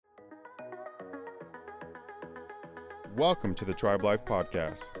Welcome to the Tribe Life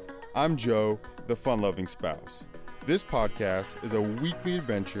Podcast. I'm Joe, the fun-loving spouse. This podcast is a weekly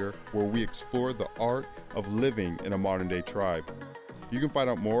adventure where we explore the art of living in a modern-day tribe. You can find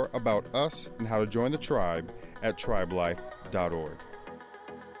out more about us and how to join the tribe at tribelife.org.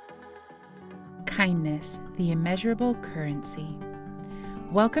 Kindness, the immeasurable currency.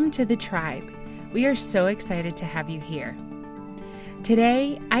 Welcome to the tribe. We are so excited to have you here.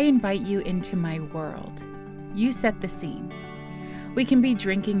 Today, I invite you into my world. You set the scene. We can be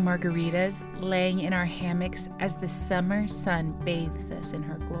drinking margaritas, laying in our hammocks as the summer sun bathes us in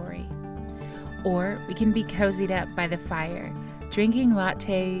her glory. Or we can be cozied up by the fire, drinking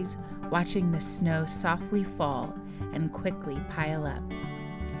lattes, watching the snow softly fall and quickly pile up.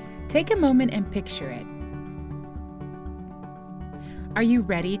 Take a moment and picture it. Are you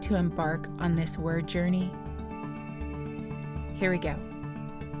ready to embark on this word journey? Here we go.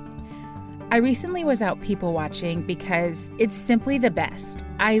 I recently was out people watching because it's simply the best.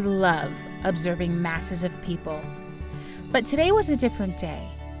 I love observing masses of people. But today was a different day.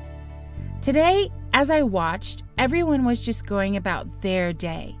 Today, as I watched, everyone was just going about their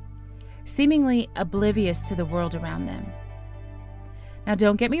day, seemingly oblivious to the world around them. Now,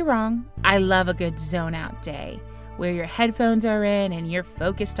 don't get me wrong, I love a good zone out day where your headphones are in and you're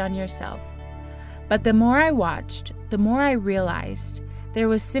focused on yourself. But the more I watched, the more I realized there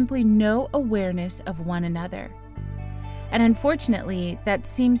was simply no awareness of one another. And unfortunately, that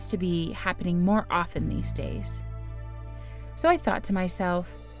seems to be happening more often these days. So I thought to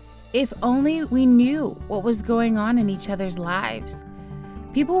myself, if only we knew what was going on in each other's lives,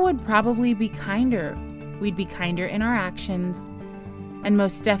 people would probably be kinder. We'd be kinder in our actions, and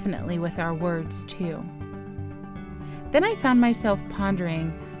most definitely with our words too. Then I found myself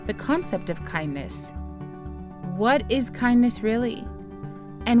pondering the concept of kindness. What is kindness really?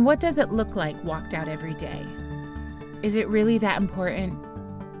 And what does it look like walked out every day? Is it really that important?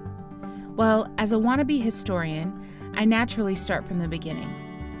 Well, as a wannabe historian, I naturally start from the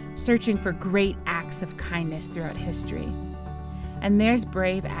beginning, searching for great acts of kindness throughout history. And there's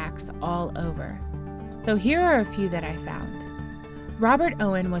brave acts all over. So here are a few that I found. Robert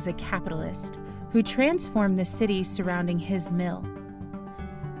Owen was a capitalist who transformed the city surrounding his mill.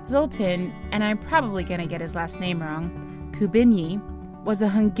 Zoltan, and I'm probably going to get his last name wrong, Kubinyi, was a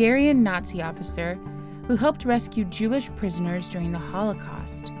Hungarian Nazi officer who helped rescue Jewish prisoners during the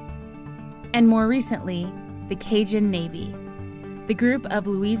Holocaust. And more recently, the Cajun Navy, the group of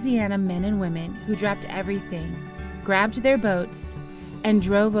Louisiana men and women who dropped everything, grabbed their boats, and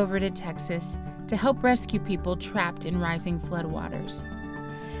drove over to Texas to help rescue people trapped in rising floodwaters.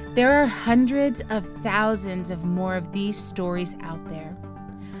 There are hundreds of thousands of more of these stories out there,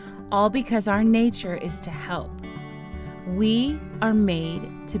 all because our nature is to help. We are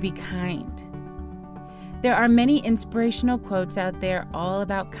made to be kind. There are many inspirational quotes out there all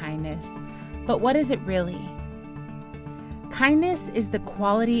about kindness, but what is it really? Kindness is the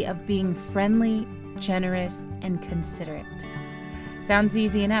quality of being friendly, generous, and considerate. Sounds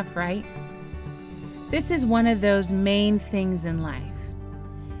easy enough, right? This is one of those main things in life.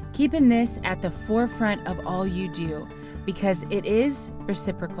 Keeping this at the forefront of all you do, because it is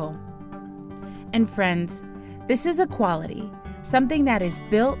reciprocal. And friends, this is a quality, something that is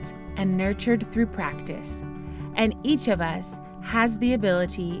built and nurtured through practice, and each of us has the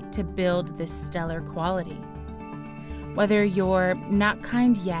ability to build this stellar quality. Whether you're not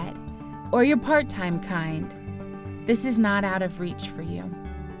kind yet, or you're part-time kind, this is not out of reach for you.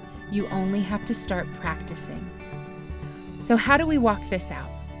 You only have to start practicing. So how do we walk this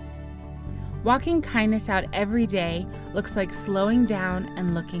out? Walking kindness out every day looks like slowing down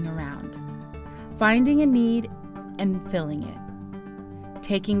and looking around, finding a need and filling it,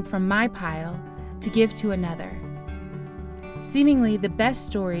 taking from my pile to give to another. Seemingly, the best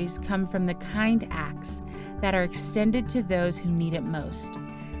stories come from the kind acts that are extended to those who need it most: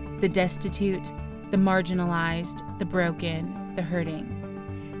 the destitute, the marginalized, the broken, the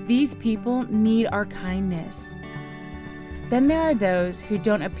hurting. These people need our kindness. Then there are those who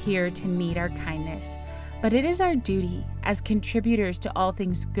don't appear to need our kindness, but it is our duty as contributors to all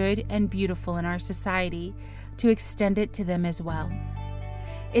things good and beautiful in our society to extend it to them as well.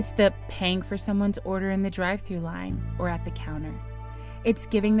 It's the paying for someone's order in the drive-thru line or at the counter. It's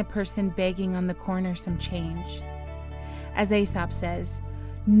giving the person begging on the corner some change. As Aesop says,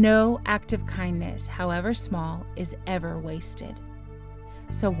 no act of kindness, however small, is ever wasted.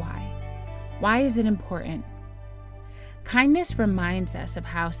 So why? Why is it important? Kindness reminds us of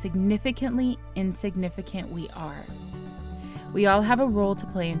how significantly insignificant we are. We all have a role to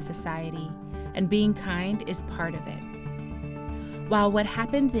play in society, and being kind is part of it. While what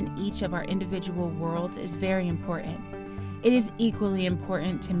happens in each of our individual worlds is very important, it is equally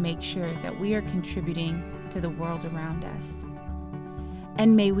important to make sure that we are contributing to the world around us.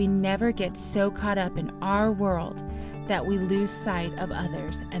 And may we never get so caught up in our world that we lose sight of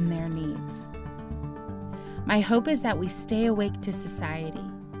others and their needs. My hope is that we stay awake to society,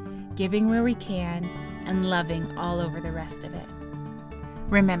 giving where we can and loving all over the rest of it.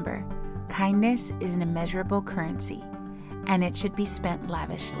 Remember, kindness is an immeasurable currency, and it should be spent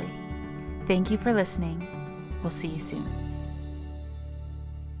lavishly. Thank you for listening. We'll see you soon.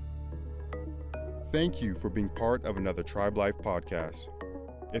 Thank you for being part of another Tribe Life podcast.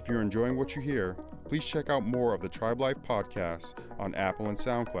 If you're enjoying what you hear, please check out more of the Tribe Life podcasts on Apple and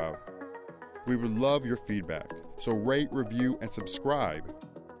SoundCloud. We would love your feedback, so rate, review, and subscribe.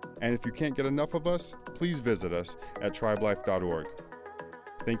 And if you can't get enough of us, please visit us at tribelife.org.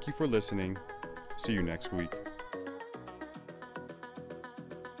 Thank you for listening. See you next week.